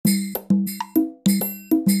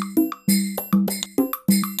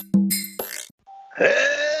Hello,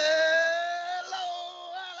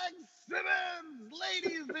 Alex Simmons!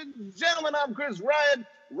 Ladies and gentlemen, I'm Chris Ryan,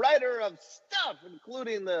 writer of stuff,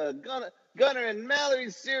 including the Gunner and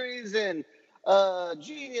Mallory series and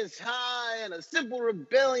Genius High and A Simple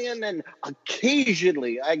Rebellion, and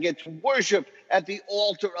occasionally I get to worship at the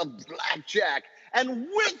altar of blackjack. And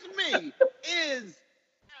with me is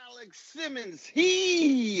Alex Simmons.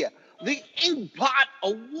 He, the Inkpot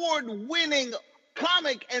award-winning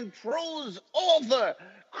comic and prose author,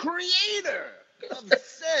 creator of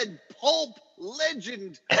said pulp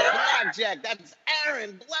legend Blackjack. That's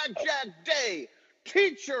Aaron Blackjack Day,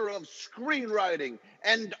 teacher of screenwriting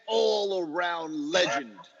and all-around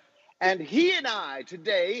legend. And he and I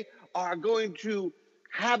today are going to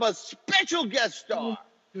have a special guest star.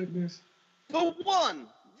 Goodness. The one,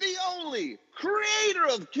 the only creator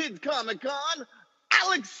of Kids Comic Con,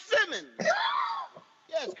 Alex Simmons.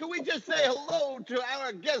 Yes, can we just say hello to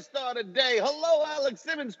our guest star today? Hello, Alex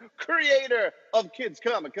Simmons, creator of Kids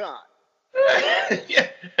Comic Con. Yeah.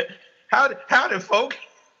 Howdy, folk.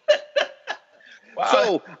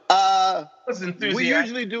 Wow. So, we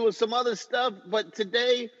usually do some other stuff, but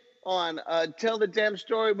today on Tell the Damn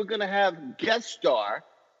Story, we're going to have guest star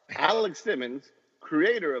Alex Simmons,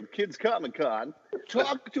 creator of Kids Comic Con,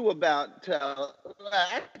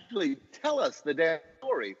 actually tell us the damn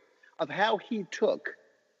story of how he took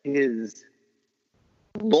his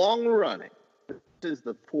long-running, this is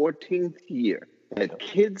the 14th year, that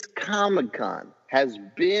Kids Comic Con has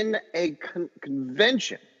been a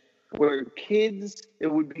convention where it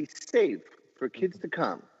would be safe for kids to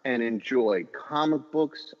come and enjoy comic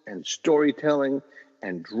books and storytelling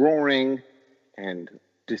and drawing and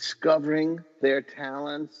discovering their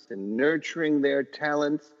talents and nurturing their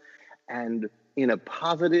talents, and in a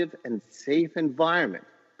positive and safe environment,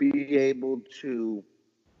 be able to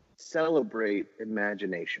celebrate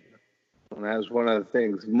imagination. And that was one of the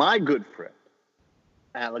things my good friend,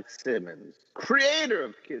 Alex Simmons, creator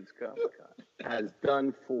of Kids Comic Con,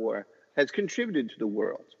 has contributed to the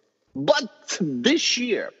world. But this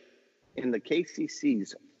year, in the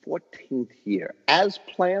KCC's 14th year, as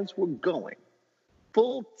plans were going,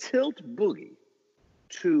 full tilt boogie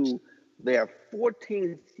to their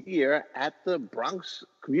 14th year at the Bronx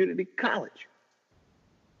Community College.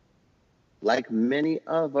 Like many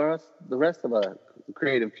of us, the rest of our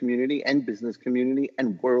creative community and business community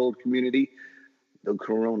and world community, the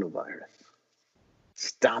coronavirus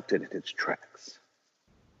stopped it at its tracks.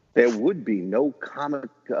 There would be no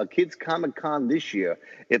Kids Comic Con this year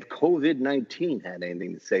if COVID-19 had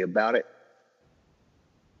anything to say about it.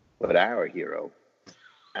 But our hero,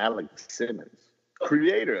 Alex Simmons,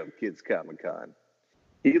 creator of Kids Comic Con,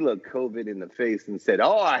 he looked COVID in the face and said,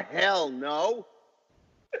 "Oh, hell no."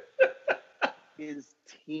 His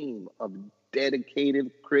team of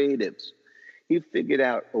dedicated creatives, he figured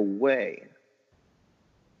out a way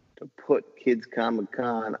to put Kids Comic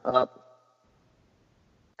Con up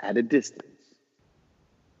at a distance.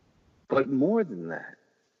 But more than that,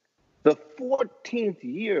 the 14th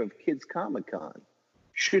year of Kids Comic Con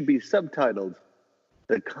should be subtitled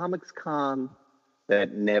The Comics Con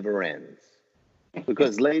That Never Ends.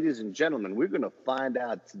 Because, ladies and gentlemen, we're going to find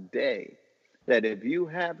out today that if you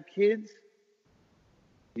have kids,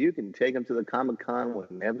 you can take them to the Comic Con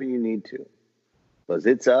whenever you need to. Because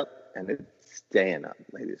it's up and it's staying up,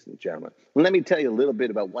 ladies and gentlemen. Let me tell you a little bit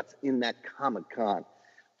about what's in that Comic Con.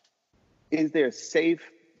 Is there safe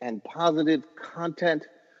and positive content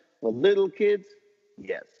for little kids?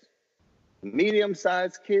 Yes.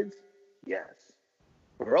 Medium-sized kids? Yes.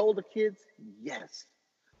 For older kids? Yes.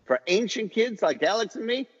 For ancient kids like Alex and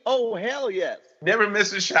me? Oh, hell yes. Never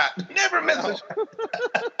miss a shot. Never miss a shot.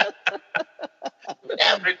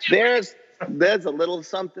 There's a little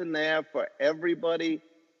something there for everybody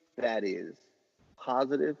that is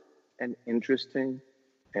positive and interesting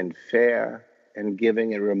and fair and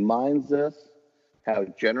giving. It reminds us how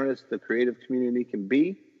generous the creative community can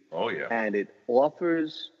be. Oh, yeah. And it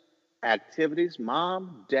offers activities.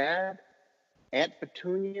 Mom, Dad, Aunt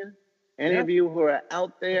Petunia, any of you who are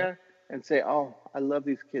out there and say, "Oh, I love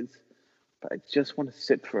these kids, but I just want to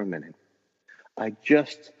sit for a minute.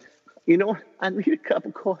 You know what? I need a cup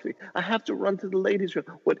of coffee. I have to run to the ladies' room."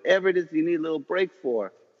 Whatever it is you need a little break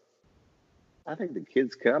for. I think the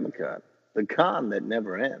Kids Comic Con, the con that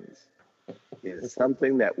never ends, is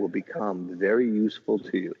something that will become very useful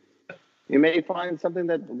to you. You may find something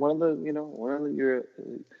that one of your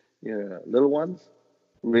little ones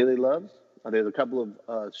really loves. There's a couple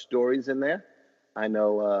of stories in there. I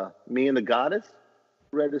know Me and the Goddess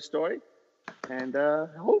read a story. And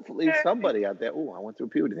hopefully somebody out there, I went through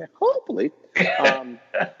puberty there. Hopefully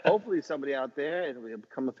somebody out there, it'll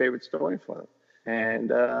become a favorite story for them.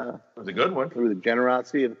 And It was a good one. through the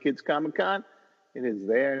generosity of Kids Comic Con, it is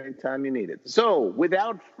there anytime you need it. So,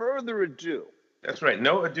 without further ado, That's right.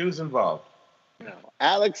 No ados involved.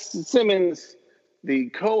 Alex Simmons, the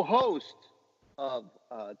co-host of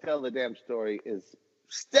Tell the Damn Story, is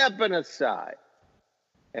stepping aside.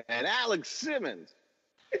 And Alex Simmons,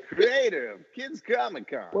 creator of Kids Comic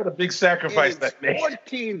Con, What a big sacrifice in its that made.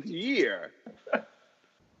 14th year,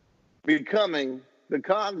 becoming the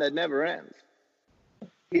con that never ends.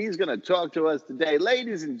 He's going to talk to us today.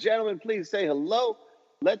 Ladies and gentlemen, please say hello.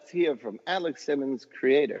 Let's hear from Alex Simmons,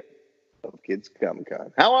 creator of Kids Comic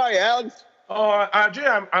Con. How are you, Alex? Oh, Jay,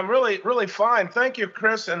 I'm really, really fine. Thank you,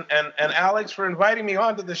 Chris and Alex, for inviting me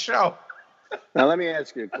onto the show. Now, let me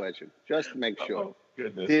ask you a question, just to make sure. Oh,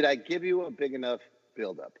 goodness. Did I give you a big enough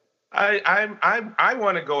build-up? I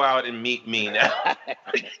want to go out and meet me now.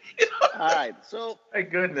 All right, so My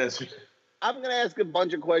goodness. I'm going to ask a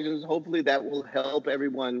bunch of questions. Hopefully that will help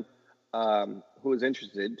everyone who is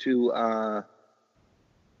interested to. I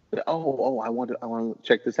want to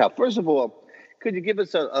check this out. First of all, could you give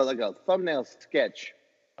us a thumbnail sketch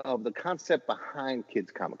of the concept behind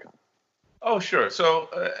Kids Comic Con? Oh, sure. So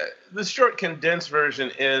the short condensed version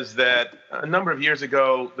is that a number of years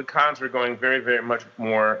ago, the cons were going very, very much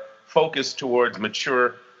more focused towards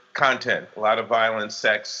mature content, a lot of violence,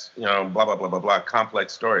 sex, blah, blah, blah, blah, blah,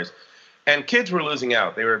 complex stories. And kids were losing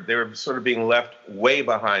out. They were sort of being left way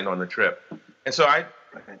behind on the trip. And so I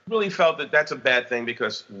really felt that that's a bad thing,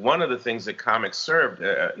 because one of the things that comics served,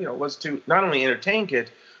 was to not only entertain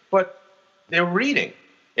kids, but they're reading.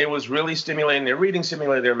 It was really stimulating. Their reading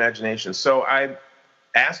stimulated their imagination. So I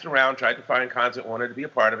asked around, tried to find cons that wanted to be a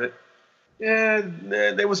part of it. And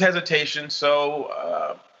there was hesitation.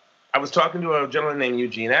 So I was talking to a gentleman named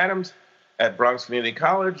Eugene Adams at Bronx Community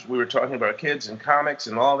College. We were talking about kids and comics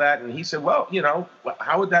and all that. And he said, well,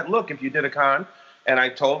 how would that look if you did a con? And I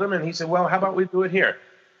told him, and he said, well, how about we do it here?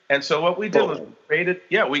 And so what we did was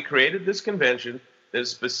we created this convention that is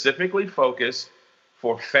specifically focused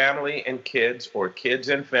for family and kids, or kids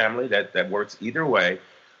and family, that works either way,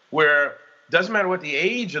 where it doesn't matter what the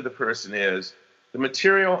age of the person is, the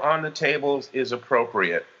material on the tables is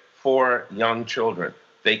appropriate for young children.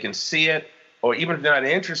 They can see it, or even if they're not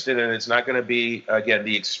interested in it, it's not going to be, again,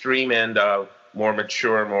 the extreme end of more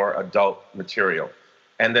mature, more adult material.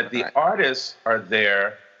 And that the artists are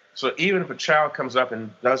there, so even if a child comes up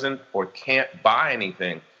and doesn't or can't buy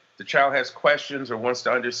anything, the child has questions or wants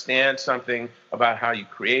to understand something about how you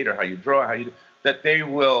create or how you draw, that they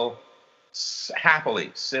will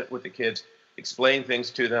happily sit with the kids, explain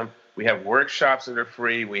things to them. We have workshops that are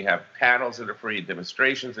free. We have panels that are free,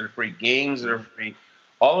 demonstrations that are free, games that are free.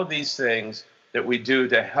 All of these things that we do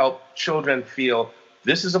to help children feel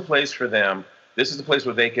this is a place for them. This is a place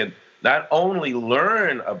where they can not only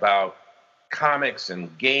learn about comics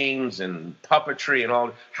and games and puppetry and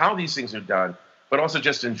all how these things are done, but also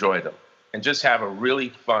just enjoy them and just have a really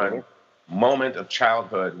fun moment of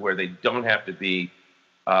childhood where they don't have to be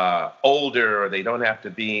older, or they don't have to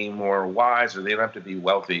be more wise, or they don't have to be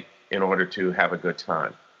wealthy in order to have a good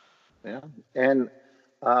time. Yeah, and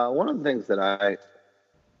one of the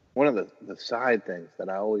side things that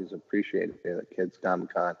I always appreciated at Kids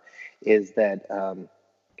Comic Con is that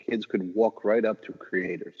kids could walk right up to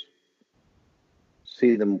creators,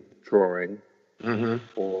 see them drawing,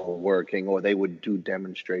 or working, or they would do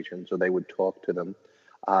demonstrations, or they would talk to them.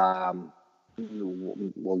 Well,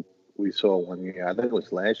 we saw one year, I think it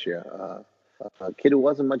was last year, a kid who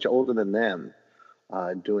wasn't much older than them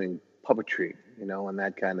doing puppetry, and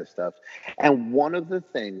that kind of stuff. And one of the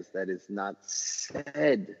things that is not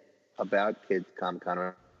said about Kids Comic Con,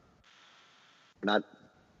 or not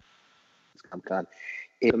Kids Comic Con,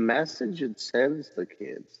 the message it sends the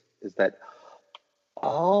kids is that,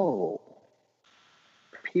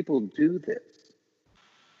 people do this,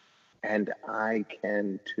 and I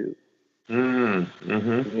can too. And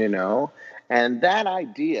that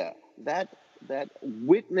idea, that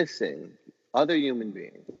witnessing other human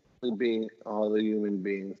beings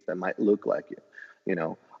that might look like you,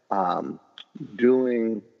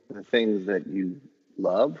 doing the things that you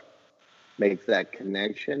love, makes that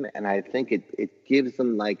connection, and I think it gives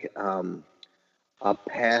them like a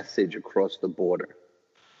passage across the border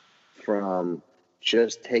from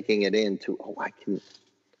just taking it in to, I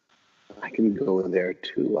can go there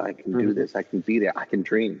too. I can do this. I can be there. I can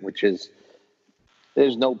dream, which is,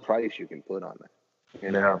 there's no price you can put on that.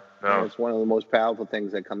 No. It's one of the most powerful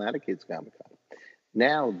things that come out of Kids Comic Con.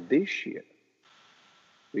 Now, this year,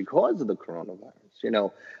 because of the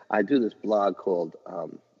coronavirus, I do this blog called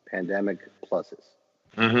Pandemic Pluses.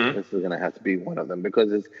 This is going to have to be one of them,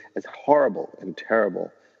 because it's as horrible and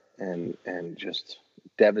terrible and just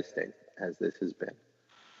devastating as this has been.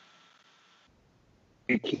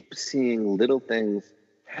 You keep seeing little things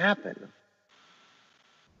happen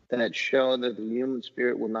that show that the human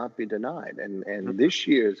spirit will not be denied. And this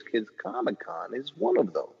year's Kids Comic-Con is one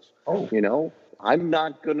of those. Oh. You know, I'm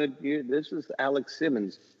not going to, this is Alex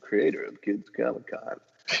Simmons, creator of Kids Comic-Con,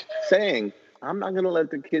 saying, I'm not going to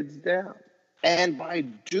let the kids down. And by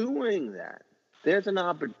doing that, there's an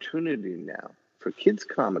opportunity now for Kids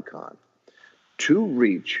Comic-Con to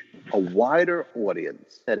reach a wider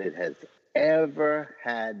audience than it has ever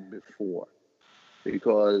had before.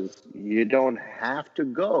 Because you don't have to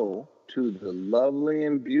go to the lovely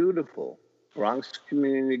and beautiful Bronx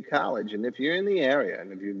Community College. And if you're in the area,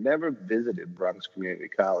 and if you've never visited Bronx Community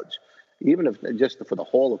College, even if just for the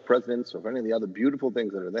Hall of Presidents or any of the other beautiful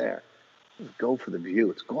things that are there, just go for the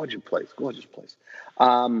view. It's a gorgeous place, gorgeous place.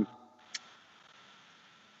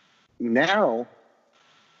 Now,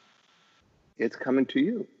 it's coming to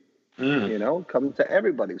you, you know, coming to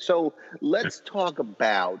everybody. So let's talk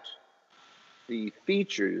about the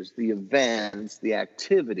features, the events, the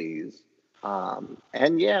activities.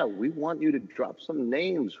 And yeah, we want you to drop some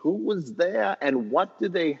names. Who was there and what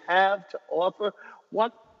did they have to offer?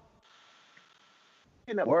 What,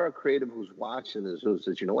 you know, or a creative who's watching this who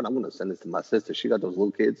says, you know what, I'm going to send this to my sister. She got those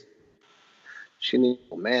little kids. She needs,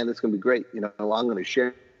 oh man, this is going to be great. You know, I'm going to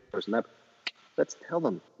share this and that. Let's tell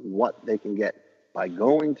them what they can get by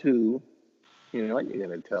going to, you know what, you're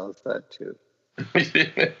going to tell us that too.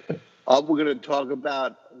 We're going to talk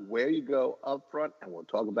about where you go up front, and we'll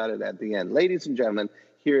talk about it at the end. Ladies and gentlemen,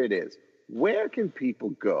 here it is. Where can people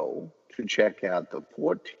go to check out the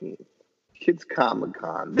 14th Kids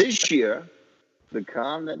Comic-Con this year, the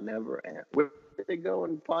con that never ends? Where can they go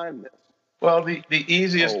and find this? Well, the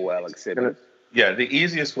easiest... Oh, Alex Simmons. Yeah, the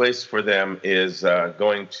easiest place for them is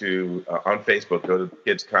going to, on Facebook, go to the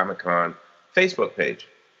Kids Comic-Con Facebook page.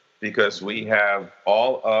 Because we have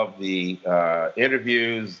all of the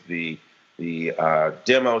interviews, the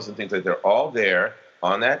demos and things like that. They're all there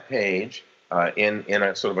on that page in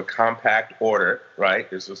a sort of a compact order, right?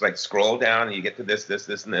 It's just like scroll down and you get to this, this,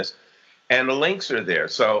 this, and this. And the links are there.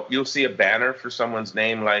 So you'll see a banner for someone's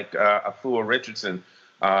name like Afua Richardson.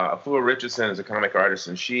 Afua Richardson is a comic artist,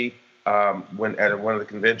 and she, when at one of the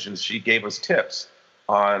conventions, she gave us tips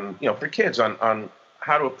on, you know, for kids on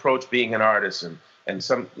how to approach being an artist and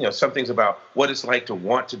some, you know, some things about what it's like to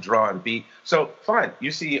want to draw and be. So fine, you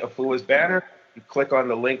see Afua's banner, you click on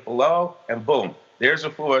the link below, and boom, there's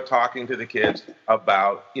Afua talking to the kids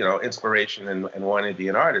about, you know, inspiration and wanting to be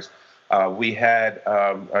an artist. We had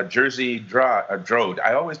Jerzy Drozd.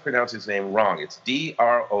 I always pronounce his name wrong. It's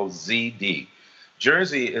Drozd.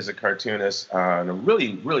 Jerzy is a cartoonist and a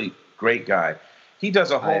really, really great guy. He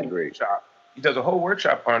does a whole workshop. He does a whole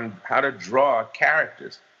workshop on how to draw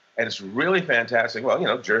characters. And it's really fantastic. Well, you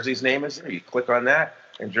know, Jerzy's name is there. You click on that,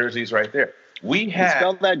 and Jerzy's right there. We had...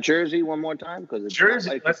 Spell that Jersey one more time? Because it's Jersey,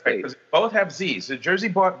 like that's right, because both have Z's. So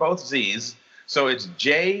Jerzy bought both Z's. So it's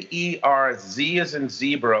J-E-R-Z as in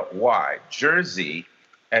zebra, Y. Jerzy.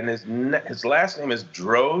 And his last name is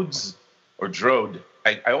Drozd, or Drozd.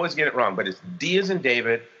 I always get it wrong, but it's D as in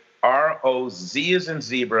David, R-O-Z as in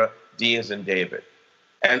zebra, D as in David.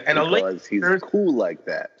 And a link, he's cool like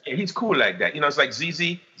that. Yeah, he's cool like that. You know, it's like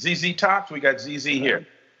ZZ Tops. We got ZZ here.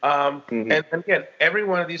 And again, every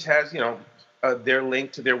one of these has, you know, their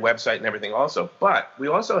link to their website and everything also. But we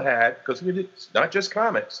also had, because we did not just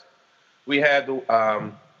comics, we had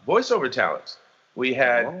the voiceover talents. We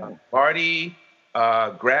had Marty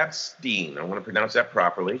Grabstein, I want to pronounce that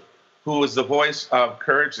properly, who was the voice of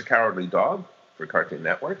Courage the Cowardly Dog for Cartoon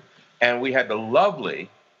Network. And we had the lovely,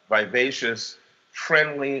 vivacious,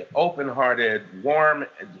 friendly, open-hearted, warm,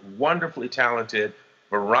 wonderfully talented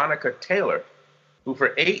Veronica Taylor, who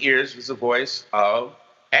for 8 years was the voice of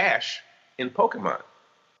Ash in Pokemon.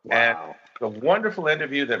 Wow. And the wonderful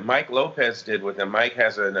interview that Mike Lopez did with him. Mike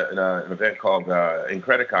has an event called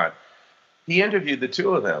Incredicon. He interviewed the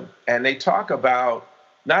two of them, and they talk about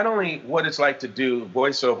not only what it's like to do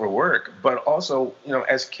voiceover work, but also, you know,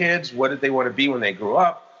 as kids, what did they want to be when they grew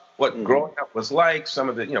up? What growing up was like, some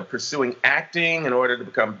of the, you know, pursuing acting in order to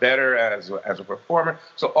become better as a performer.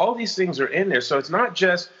 So all these things are in there. So it's not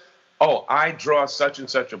just, oh, I draw such and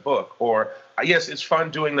such a book, or yes, it's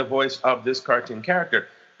fun doing the voice of this cartoon character.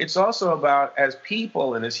 It's also about, as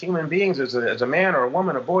people and as human beings, as a man or a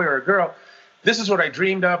woman, a boy or a girl, this is what I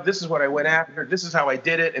dreamed of, this is what I went after, this is how I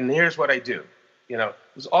did it, and here's what I do. You know,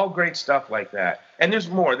 it's all great stuff like that. And there's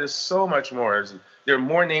more. There's so much more. There are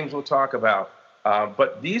more names we'll talk about.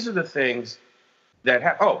 But these are the things that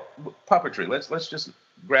have, puppetry. Let's just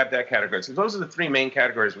grab that category. So those are the three main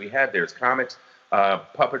categories we had there. It's comics,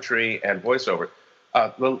 puppetry and voiceover.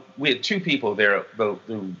 We had two people there, the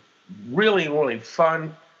really, really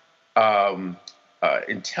fun,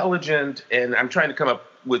 intelligent, and I'm trying to come up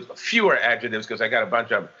with fewer adjectives because I got a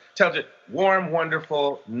bunch of them. Intelligent, warm,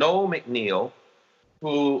 wonderful Noel McNeil,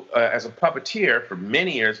 who, as a puppeteer for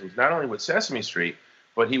many years, was not only with Sesame Street,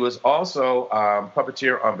 but he was also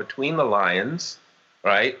puppeteer on Between the Lions,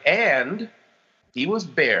 right? And he was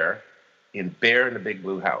Bear in Bear in the Big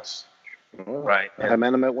Blue House, right? I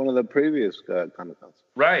met him at one of the previous Comic-Cons.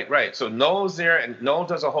 Right. So Noel's there, and Noel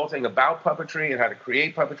does a whole thing about puppetry and how to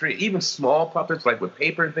create puppetry, even small puppets like with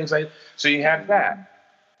paper and things like that. So you have that.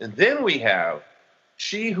 And then we have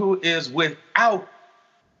she who is without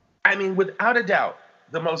a doubt,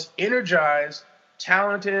 the most energized,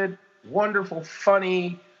 talented, wonderful,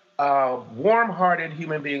 funny, warm-hearted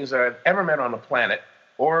human beings that I've ever met on the planet,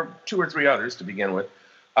 or two or three others to begin with,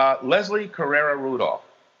 Leslie Carrera Rudolph.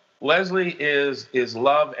 Leslie is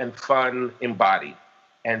love and fun embodied.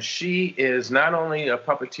 And she is not only a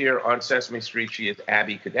puppeteer on Sesame Street, she is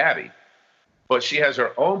Abby Cadabby, but she has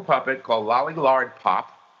her own puppet called Lolly Lard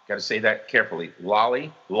Pop. Got to say that carefully.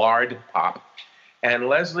 Lolly Lard Pop. And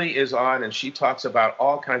Leslie is on, and she talks about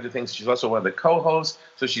all kinds of things. She's also one of the co-hosts,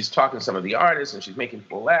 so she's talking to some of the artists, and she's making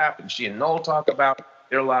people laugh, and she and Noel talk about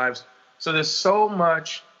their lives. So there's so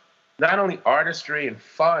much, not only artistry and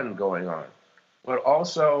fun going on, but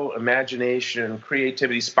also imagination,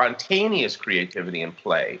 creativity, spontaneous creativity and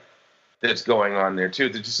play that's going on there too.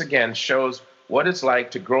 That just, again, shows what it's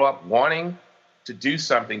like to grow up wanting to do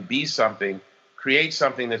something, be something, create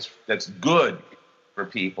something that's good for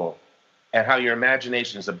people, and how your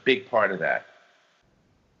imagination is a big part of that.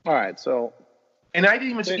 All right, so... And I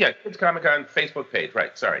didn't even see, Kids Comic-Con Facebook page.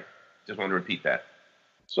 Right, sorry. Just wanted to repeat that.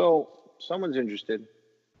 So someone's interested.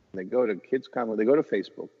 They go to Kids Comic, they go to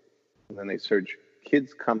Facebook, and then they search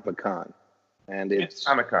Kids Comic-Con. And it's... Kids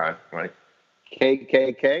Comic-Con, right?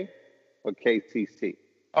 KKK or KCC?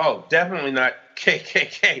 Oh, definitely not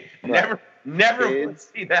KKK. Right. Never would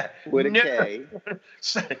see that. With never. A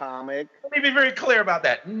K. Comic. Let me be very clear about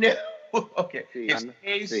that. No. Okay. It's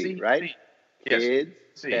KC, right? Yes. Kids,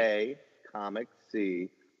 K, Comic, C,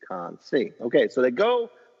 Con, C. Okay, so they go,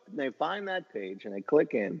 and they find that page, and they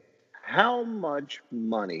click in. How much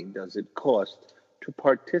money does it cost to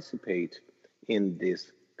participate in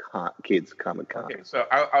this Kids Comic-Con? Okay, so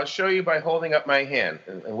I'll show you by holding up my hand.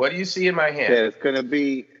 And what do you see in my hand? This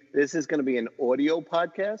is going to be an audio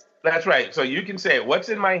podcast? That's right. So you can say, what's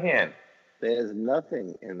in my hand? There's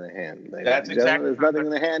nothing in the hand. That's exactly. There's nothing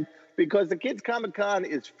in the hand because the Kids Comic-Con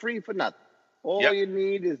is free for nothing. All you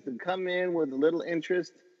need is to come in with a little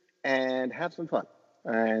interest and have some fun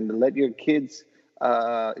and let your kids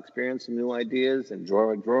experience some new ideas and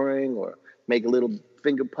draw a drawing or make a little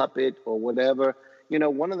finger puppet or whatever. You know,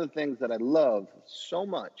 one of the things that I love so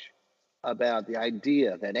much about the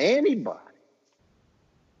idea that anybody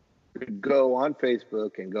could go on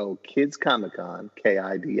Facebook and go Kids Comic-Con,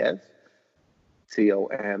 KIDS,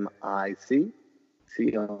 COMIC,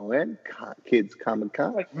 CON, Kids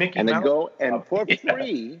Comic-Con, like Mickey and then Mouse. go and for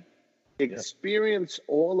free experience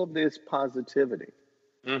all of this positivity.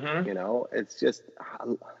 Mm-hmm. You know, it's just,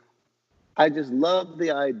 I just love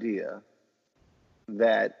the idea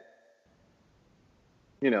that,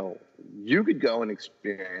 you know, you could go and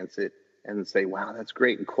experience it and say, wow, that's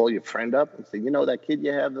great, and call your friend up and say, you know, that kid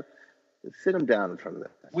you have, sit him down in front of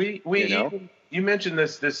that. You mentioned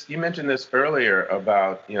this earlier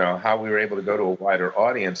about, you know, how we were able to go to a wider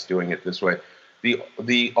audience doing it this way.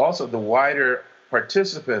 Also the wider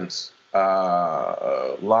participants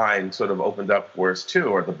line sort of opened up for us too,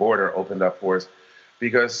 or the border opened up for us,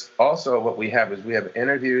 because also what we have is we have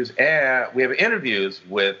interviews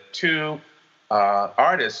with two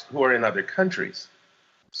artists who are in other countries.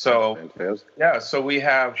 So so we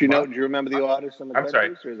have. Do you remember the artists in the countries?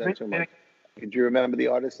 Sorry. Or is that too much? Did you remember the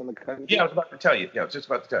artists in the country? Yeah, I was about to tell you.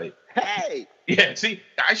 Hey! Yeah, see,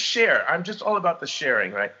 I share. I'm just all about the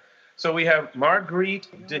sharing, right? So we have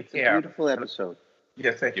Marguerite de Heer. Beautiful episode.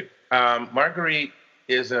 Yeah, thank you. Marguerite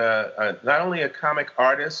is not only a comic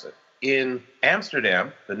artist in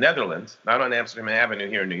Amsterdam, the Netherlands, not on Amsterdam Avenue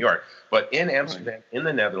here in New York, but in Amsterdam, in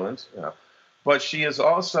the Netherlands. You know, but she is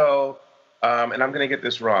also, and I'm going to get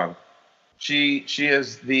this wrong.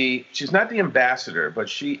 She's not the ambassador, but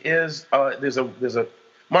she is. There's a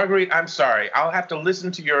Marguerite. I'm sorry, I'll have to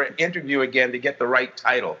listen to your interview again to get the right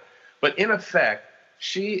title. But in effect,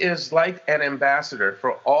 she is like an ambassador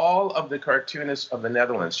for all of the cartoonists of the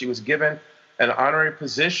Netherlands. She was given an honorary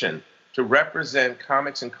position to represent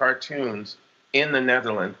comics and cartoons in the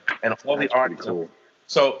Netherlands and all the artists. Cool.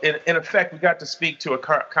 So in effect, we got to speak to a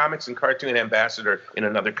comics and cartoon ambassador in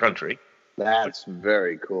another country. That's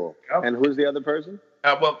very cool. Yep. And who's the other person?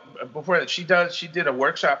 Well, before that, she did a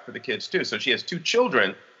workshop for the kids too. So she has 2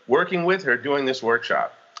 children working with her doing this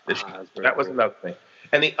workshop. That was another thing.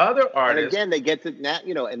 And the other artist. And again, they get to now,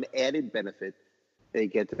 an added benefit. They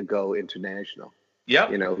get to go international. Yeah.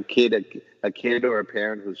 A kid or a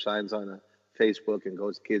parent who signs on a Facebook and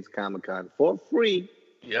goes Kids Comic-Con for free.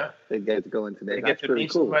 Yeah. They get to go into that. They get to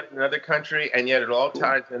meet somebody in another country, and yet it all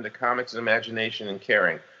ties into comics and imagination and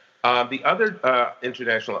caring. The other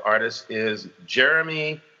international artist is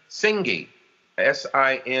Jeremy Singi,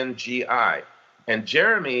 Singi. And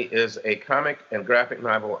Jeremy is a comic and graphic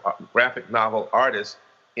novel artist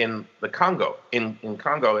in the Congo, in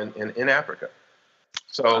Congo, in Africa.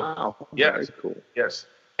 So, wow, yes, very cool. Yes.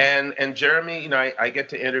 And Jeremy, I get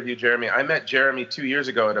to interview Jeremy. I met Jeremy 2 years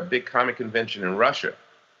ago at a big comic convention in Russia.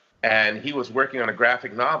 And he was working on a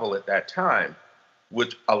graphic novel at that time,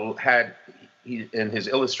 which in his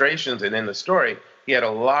illustrations and in the story, he had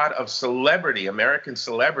a lot of American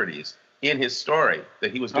celebrities in his story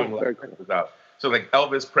that he was doing about. So like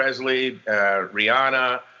Elvis Presley,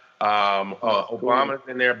 Rihanna, Obama's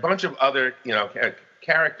in there, a bunch of other,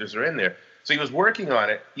 characters are in there. So he was working on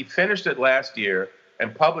it. He finished it last year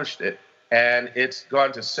and published it. And it's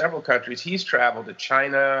gone to several countries. He's traveled to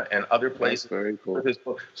China and other places. That's very cool. With his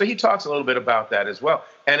book. So he talks a little bit about that as well.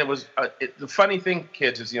 And it was the funny thing,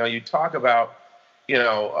 kids, is you talk about, I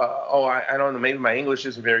don't know, maybe my English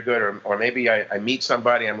isn't very good, or maybe I meet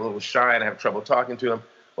somebody, I'm a little shy and I have trouble talking to them.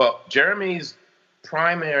 Well, Jeremy's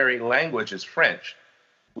primary language is French,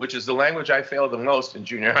 which is the language I failed the most in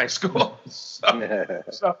junior high school.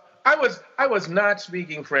 So I was not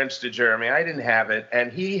speaking French to Jeremy. I didn't have it,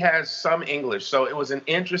 and he has some English. So it was an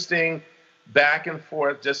interesting back and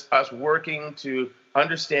forth, just us working to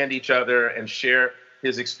understand each other and share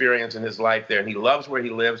his experience in his life there. And he loves where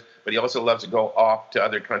he lives, but he also loves to go off to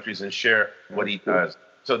other countries and share what he does.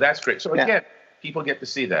 So that's great. So again, people get to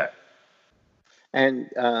see that. And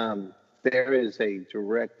there is a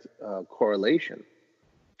direct correlation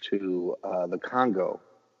to the Congo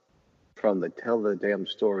from the Tell the Damn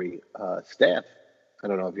Story staff. I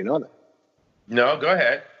don't know if you know that. No, go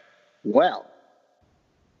ahead. Well,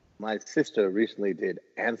 my sister recently did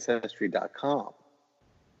Ancestry.com,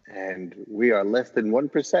 and we are less than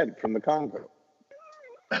 1% from the Congo.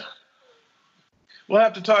 We'll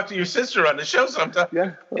have to talk to your sister on the show sometime.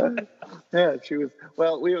 Yeah, she was.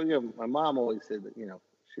 Well, my mom always said that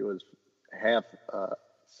she was half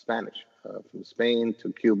Spanish, from Spain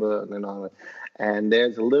to Cuba and then on. And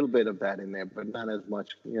there's a little bit of that in there, but not as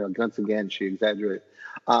much. Once again, she exaggerated.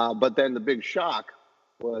 But then the big shock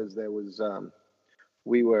was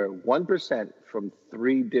we were 1% from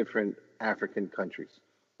 3 different African countries.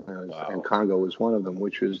 Wow. And Congo was one of them,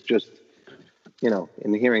 which was just,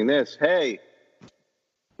 in hearing this, hey,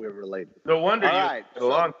 we're related. No wonder you get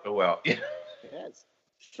along so well. Yes.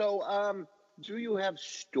 So, do you have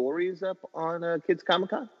stories up on Kids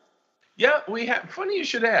Comic-Con? Yeah, we have. Funny you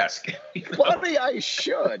should ask. Funny I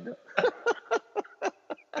should.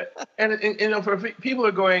 And for people who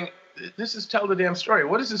are going, this is Tell the Damn Story.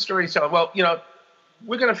 What is the story telling? Well,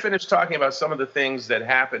 we're going to finish talking about some of the things that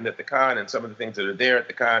happened at the con and some of the things that are there at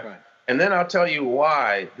the con. Right. And then I'll tell you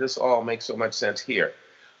why this all makes so much sense here.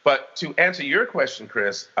 But to answer your question,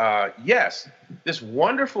 Chris, yes, this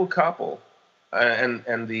wonderful couple,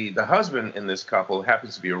 and the husband in this couple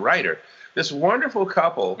happens to be a writer. This wonderful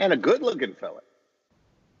couple. And a good-looking fella.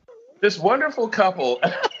 This wonderful couple,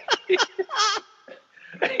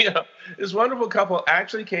 this wonderful couple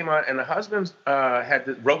actually came on, and the husband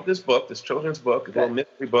wrote this book, this children's book, a little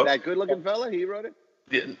mystery book. That good-looking fella, he wrote it?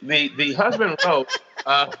 The husband wrote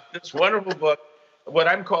this wonderful book, what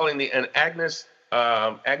I'm calling an Agnes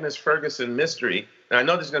Ferguson mystery. And I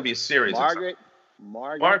know there's going to be a series. Margaret,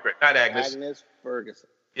 not Agnes. Agnes Ferguson.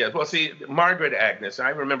 Yeah, well, see, Margaret Agnes.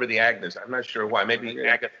 I remember the Agnes. I'm not sure why. Maybe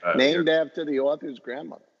Agatha. Named after the author's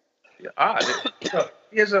grandmother. Yeah. So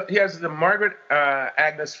he has the Margaret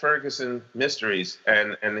Agnes Ferguson mysteries,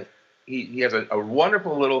 and he has a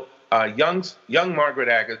wonderful little young Margaret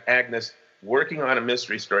Agnes working on a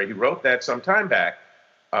mystery story. He wrote that some time back,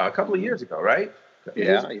 a couple of years ago, right?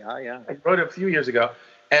 Yeah. He wrote it a few years ago.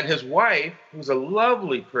 And his wife, who's a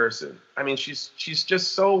lovely person, I mean, she's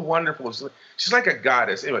just so wonderful. She's like a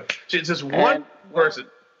goddess. Anyway, she's this one person.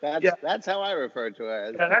 That's how I refer to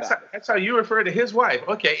her. That's how you refer to his wife.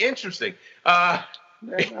 Okay, interesting. Yeah,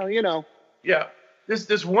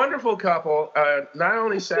 this wonderful couple not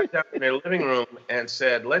only sat down in their living room and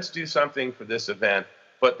said, let's do something for this event,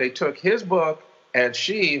 but they took his book, and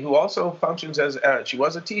she, who also functions as, she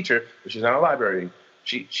was a teacher, but she's not a librarian,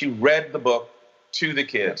 she read the book to the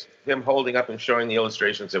kids, him holding up and showing the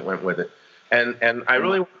illustrations that went with it. And I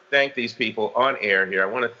really want to thank these people on air here. I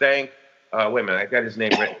want to thank, wait a minute, I got his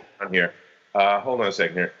name written on here. Hold on a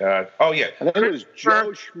second here. Oh, yeah. I think it was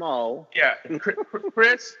Joe Schmo. Yeah,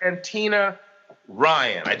 Chris and Tina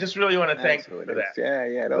Ryan. I just really want to thank you for that.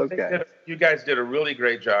 Yeah, those guys. You guys did a really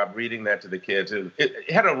great job reading that to the kids.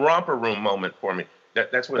 It had a romper room moment for me.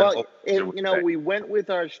 That's what. Well, we went with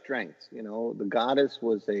our strengths. The goddess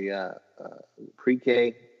was a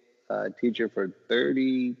pre-K teacher for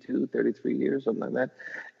 32, 33 years, something like that.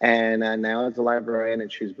 And now as a librarian,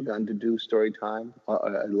 and she's begun to do story time,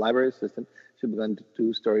 a library assistant. She's begun to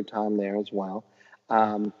do story time there as well.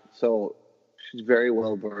 So she's very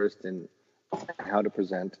well versed in how to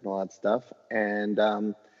present and all that stuff. And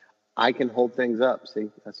I can hold things up. See,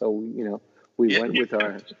 so we went with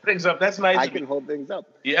our things up. That's nice. I can hold things up.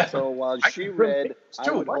 Yeah. So while she read,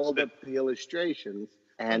 I would hold up the illustrations.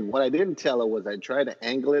 And what I didn't tell her was I tried to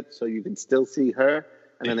angle it so you can still see her,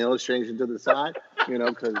 and then the illustration to the side.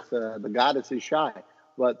 Because the goddess is shy.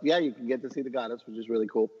 But yeah, you can get to see the goddess, which is really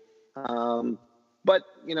cool. But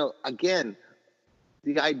again,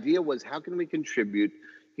 the idea was how can we contribute,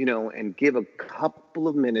 and give a couple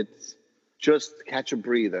of minutes just to catch a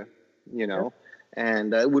breather,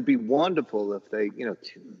 and it would be wonderful if they,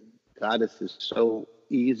 goddess is so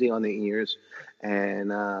easy on the ears,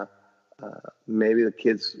 and maybe the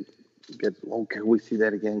kids get, can we see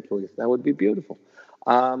that again? That would be beautiful.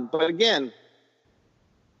 But again,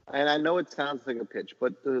 and I know it sounds like a pitch,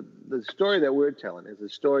 but the story that we're telling is a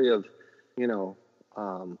story of,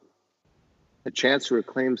 a chance to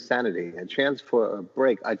reclaim sanity, a chance for a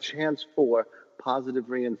break, a chance for positive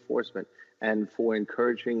reinforcement and for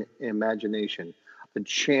encouraging imagination, a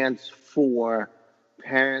chance for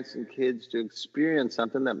parents and kids to experience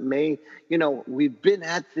something that may, we've been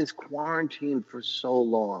at this quarantine for so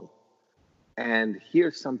long, and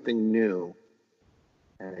here's something new,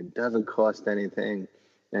 and it doesn't cost anything.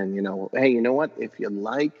 And, hey, you know what? If you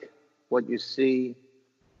like what you see,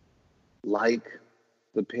 like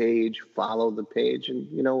the page, follow the page,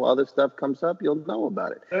 and, other stuff comes up, you'll know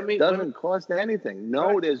about it. It doesn't cost anything.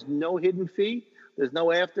 No, there's no hidden fee. There's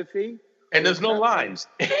no after fee. And there's no lines.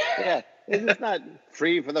 Yeah. It's not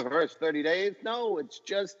free for the first 30 days. No, it's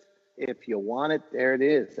just if you want it, there it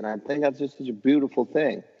is. And I think that's just such a beautiful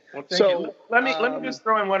thing. Well, thank you. Let me just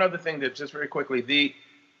throw in one other thing that just very quickly.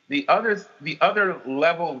 The other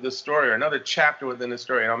level of the story, or another chapter within the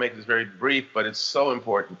story, and I'll make this very brief, but it's so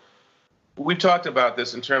important. We've talked about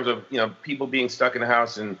this in terms of people being stuck in the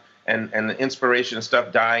house and the inspiration and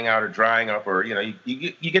stuff dying out or drying up, or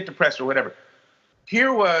you get depressed or whatever.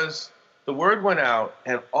 Here was the word went out,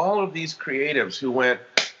 and all of these creatives who went,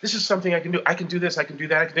 this is something I can do. I can do this. I can do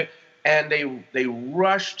that. I can do. And they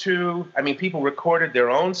rushed to. I mean, people recorded their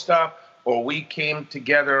own stuff, or we came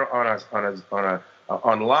together on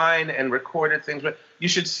online and recorded things. But you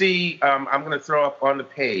should see. I'm going to throw up on the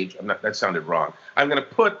page. That sounded wrong. I'm going to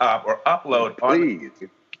put up or upload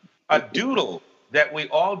a doodle that we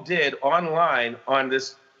all did online on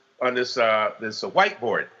this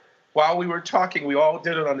whiteboard. While we were talking, we all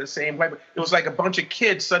did it on the same whiteboard. It was like a bunch of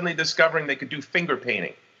kids suddenly discovering they could do finger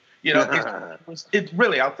painting. It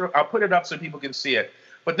really. I'll put it up so people can see it.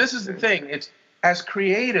 But this is the thing. It's as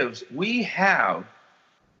creatives, we have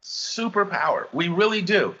superpower. We really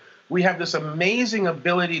do. We have this amazing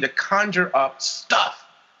ability to conjure up stuff,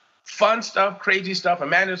 fun stuff, crazy stuff,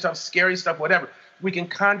 imaginative stuff, scary stuff, whatever. We can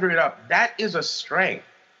conjure it up. That is a strength.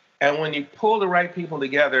 And when you pull the right people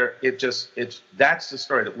together, that's the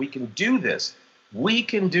story, that we can do this. We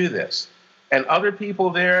can do this. And other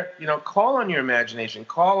people there, call on your imagination,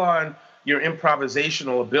 call on your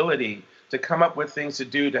improvisational ability to come up with things to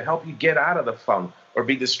do to help you get out of the funk or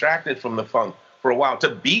be distracted from the funk for a while, to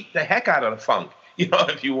beat the heck out of the funk,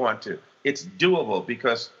 if you want to. It's doable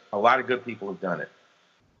because a lot of good people have done it.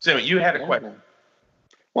 So you had a question.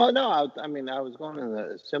 Well, no, I was going in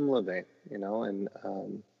a similar vein, and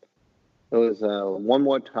it was one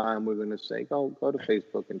more time we're going to say, go to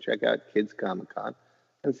Facebook and check out Kids Comic Con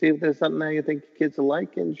and see if there's something that you think kids will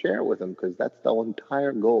like and share it with them, because that's the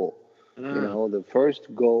entire goal. The first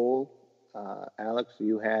goal, Alex,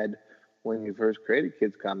 you had when you first created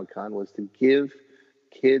Kids Comic Con was to give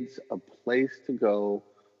kids a place to go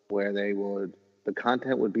where the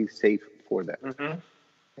content would be safe for them. Mm-hmm.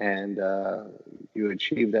 And you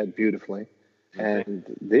achieved that beautifully. Mm-hmm.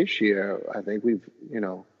 And this year, I think we've,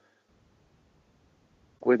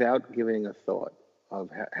 without giving a thought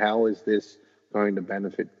of how is this going to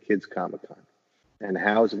benefit Kids Comic Con, and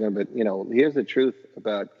how is it going to be, here's the truth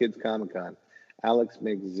about Kids Comic Con. Alex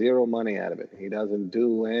makes zero money out of it. He doesn't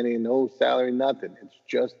do no salary, nothing. It's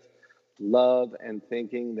just love and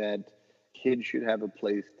thinking that kids should have a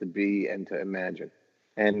place to be and to imagine.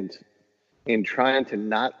 And in trying to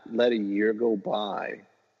not let a year go by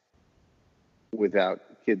without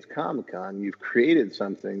Kids Comic Con, you've created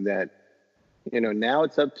something that, now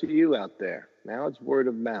it's up to you out there. Now it's word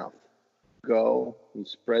of mouth. Go and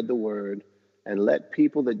spread the word and let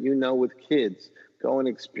people that you know with kids go and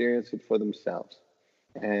experience it for themselves.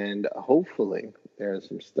 And hopefully there's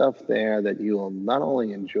some stuff there that you'll not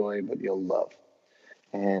only enjoy, but you'll love.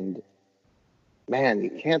 And man, you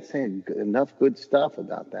can't say enough good stuff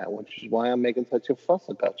about that, which is why I'm making such a fuss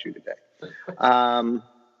about you today.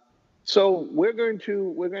 So we're going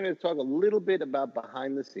to talk a little bit about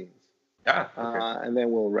behind the scenes. Yeah. Okay. And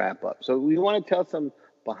then we'll wrap up. So we want to tell some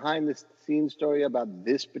behind the scenes story about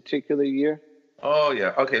this particular year? Oh,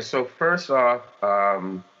 yeah. Okay, so first off,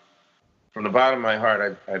 from the bottom of my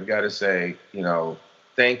heart, I've got to say,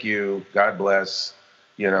 thank you, God bless,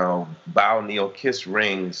 bow, kneel, kiss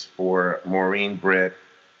rings for Maureen Britt,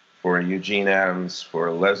 for Eugene Adams,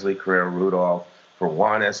 for Leslie Carrera Rudolph, for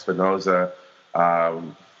Juan Espinoza,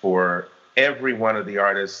 for every one of the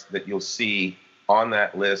artists that you'll see on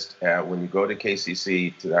that list when you go to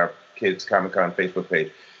KCC, to our Kids Comic Con Facebook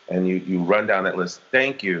page, and you run down that list.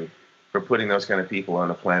 Thank you for putting those kind of people on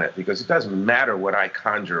the planet, because it doesn't matter what I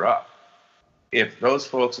conjure up. If those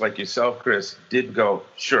folks like yourself, Chris, did go,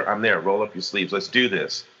 sure, I'm there, roll up your sleeves, let's do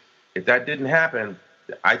this. If that didn't happen,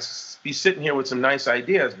 I'd be sitting here with some nice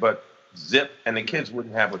ideas, but zip, and the kids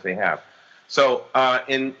wouldn't have what they have. So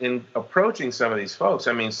in approaching some of these folks,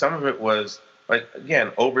 I mean, some of it was like,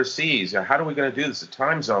 again, overseas. How are we going to do this? A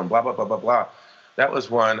time zone, blah, blah, blah, blah, blah. That was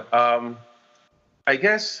one. I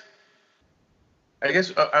guess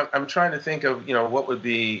I'm trying to think of, what would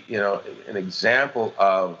be, an example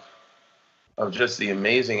of just the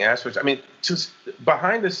amazing aspects. I mean, just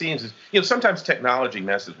behind the scenes is, sometimes technology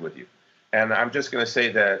messes with you. And I'm just going to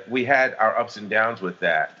say that we had our ups and downs with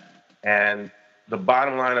that. And the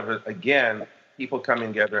bottom line of it, again, people coming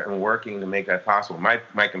together and working to make that possible.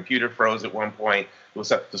 My computer froze at one point.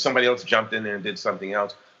 So somebody else jumped in there and did something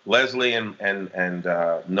else. Leslie and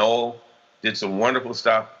Noel did some wonderful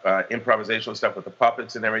stuff, improvisational stuff with the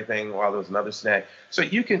puppets and everything, while there was another snag. So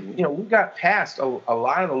we got past a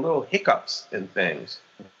lot of the little hiccups and things.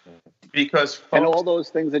 Because folks, and all those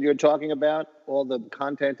things that you're talking about, all the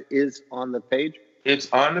content is on the page?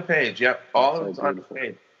 It's on the page, yep. All of it's on the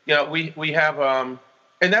page. We have,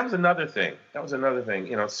 and that was another thing.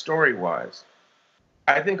 Story-wise.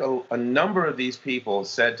 I think a number of these people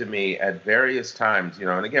said to me at various times,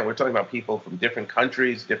 and again, we're talking about people from different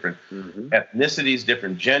countries, different ethnicities,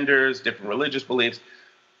 different genders, different religious beliefs.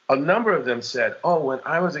 A number of them said, oh, when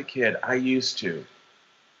I was a kid, I used to,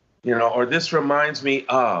 or this reminds me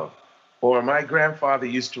of, or my grandfather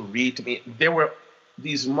used to read to me. There were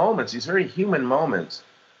these moments, these very human moments,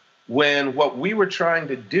 when what we were trying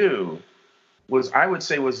to do was, I would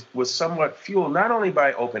say, was somewhat fueled not only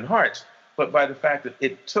by open hearts, but by the fact that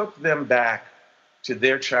it took them back to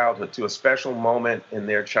their childhood, to a special moment in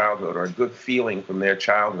their childhood, or a good feeling from their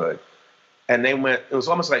childhood. And they went, it was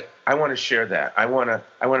almost like, I want to share that. I want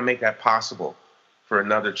to make that possible for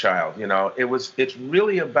another child. It's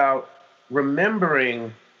really about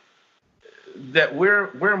remembering that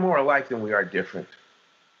we're more alike than we are different.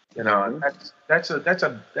 That's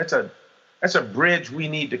a bridge we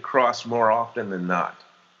need to cross more often than not.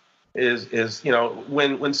 Is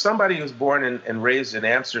when somebody who's born and raised in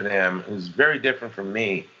Amsterdam, who's very different from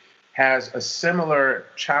me, has a similar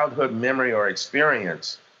childhood memory or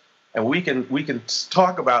experience, and we can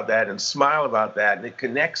talk about that and smile about that, and it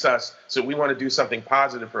connects us, so we want to do something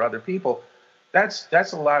positive for other people. That's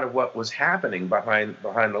a lot of what was happening behind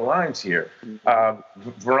the lines here.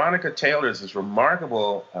 Veronica Taylor is this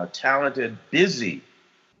remarkable, talented, busy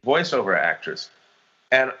voiceover actress.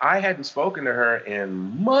 And I hadn't spoken to her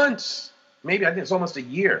in months, maybe I think it's almost a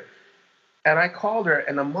year. And I called her,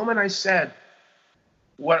 and the moment I said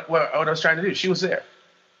what I was trying to do, she was there.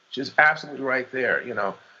 She was absolutely right there,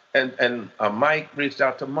 And Mike reached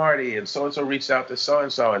out to Marty, and so-and-so reached out to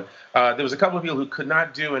so-and-so. And there was a couple of people who could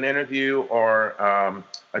not do an interview or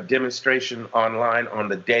a demonstration online on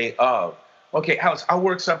the day of. Okay, Alex, I'll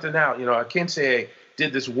work something out. Akinse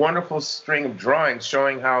did this wonderful string of drawings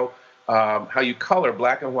showing how you color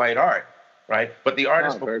black and white art, right? But the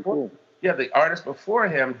artist the artist before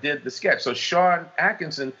him did the sketch. So Sean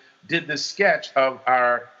Atkinson did the sketch of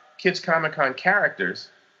our Kids Comic Con characters,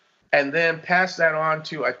 and then passed that on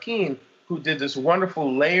to Akin, who did this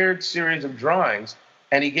wonderful layered series of drawings,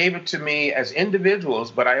 and he gave it to me as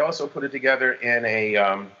individuals, but I also put it together in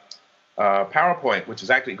a PowerPoint, which is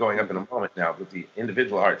actually going up in a moment now with the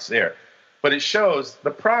individual arts there. But it shows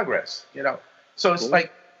the progress, So it's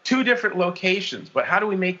like 2 different locations, but how do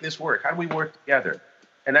we make this work? How do we work together?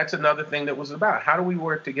 And that's another thing that was about. How do we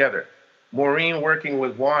work together? Maureen working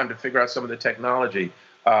with Juan to figure out some of the technology.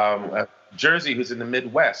 Jersey, who's in the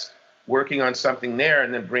Midwest, working on something there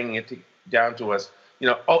and then bringing it down to us.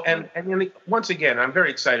 And once again, I'm very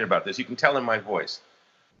excited about this. You can tell in my voice.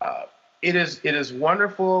 It is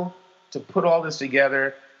wonderful to put all this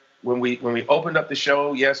together. When we opened up the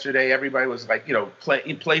show yesterday, everybody was like,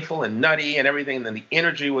 playful and nutty and everything, and then the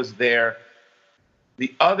energy was there.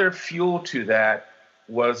 The other fuel to that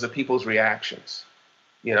was the people's reactions.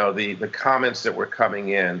 The comments that were coming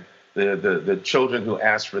in, the children who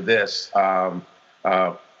asked for this,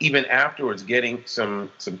 even afterwards getting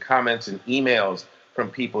some comments and emails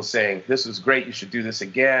from people saying, this is great, you should do this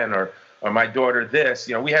again, or my daughter this.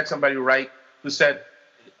 We had somebody write who said,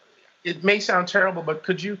 it may sound terrible, but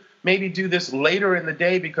could you maybe do this later in the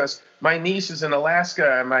day because my niece is in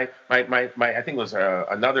Alaska and my I think it was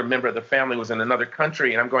another member of the family was in another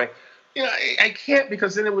country, and I'm going, I can't,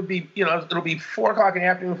 because then it would be, it'll be 4 o'clock in the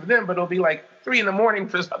afternoon for them, but it'll be like 3 in the morning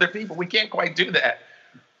for other people. We can't quite do that.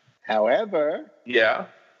 However, yeah,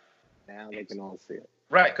 now they can all see it.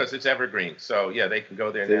 Right, because it's evergreen. So yeah, they can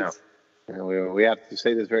go there now. And we have to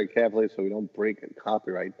say this very carefully so we don't break a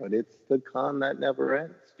copyright, but it's the con that never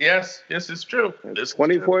ends. Yes, this is true. It's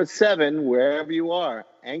 24/7 wherever you are.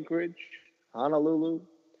 Anchorage, Honolulu,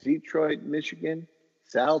 Detroit, Michigan,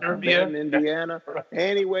 South Bend, Indiana,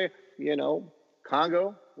 anywhere,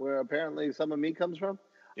 Congo, where apparently some of me comes from.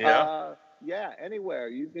 Yeah. Anywhere.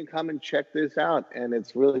 You can come and check this out, and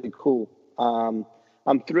it's really cool. I'm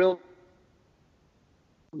thrilled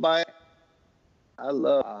by it. I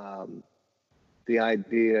love the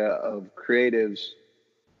idea of creatives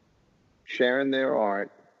sharing their art,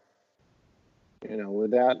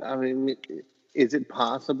 is it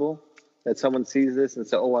possible that someone sees this and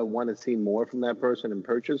says, oh, I want to see more from that person and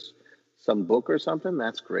purchase some book or something?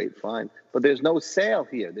 That's great, fine. But there's no sale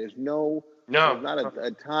here. There's not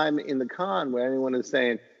a time in the con where anyone is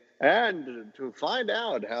saying, and to find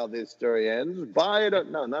out how this story ends, buy it.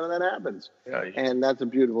 No, none of that happens. Yeah. And that's a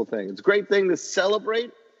beautiful thing. It's a great thing to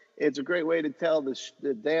celebrate. It's a great way to tell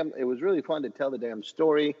it was really fun to tell the damn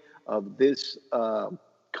story of this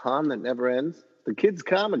con that never ends, the Kids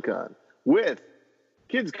Comic Con, with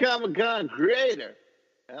Kids Comic Con creator,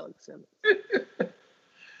 Alex Simmons.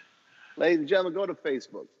 Ladies and gentlemen, go to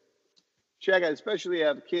Facebook. Check out, especially if you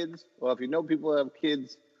have kids, or if you know people who have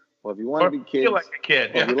kids, or if you want to be kids, feel like a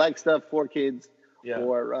kid, or if you like stuff for kids, yeah.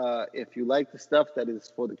 Or if you like the stuff that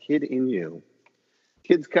is for the kid in you.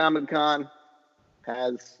 Kids Comic Con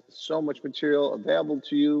has so much material available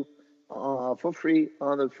to you for free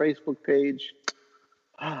on the Facebook page.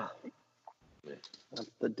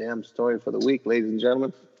 That's the damn story for the week, ladies and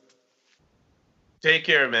gentlemen. Take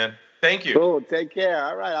care, man. Thank you. Cool. Take care.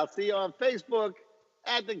 All right. I'll see you on Facebook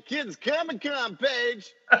at the Kids Comic Con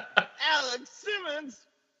page. Alex Simmons.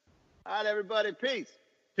 All right, everybody. Peace.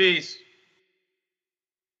 Peace.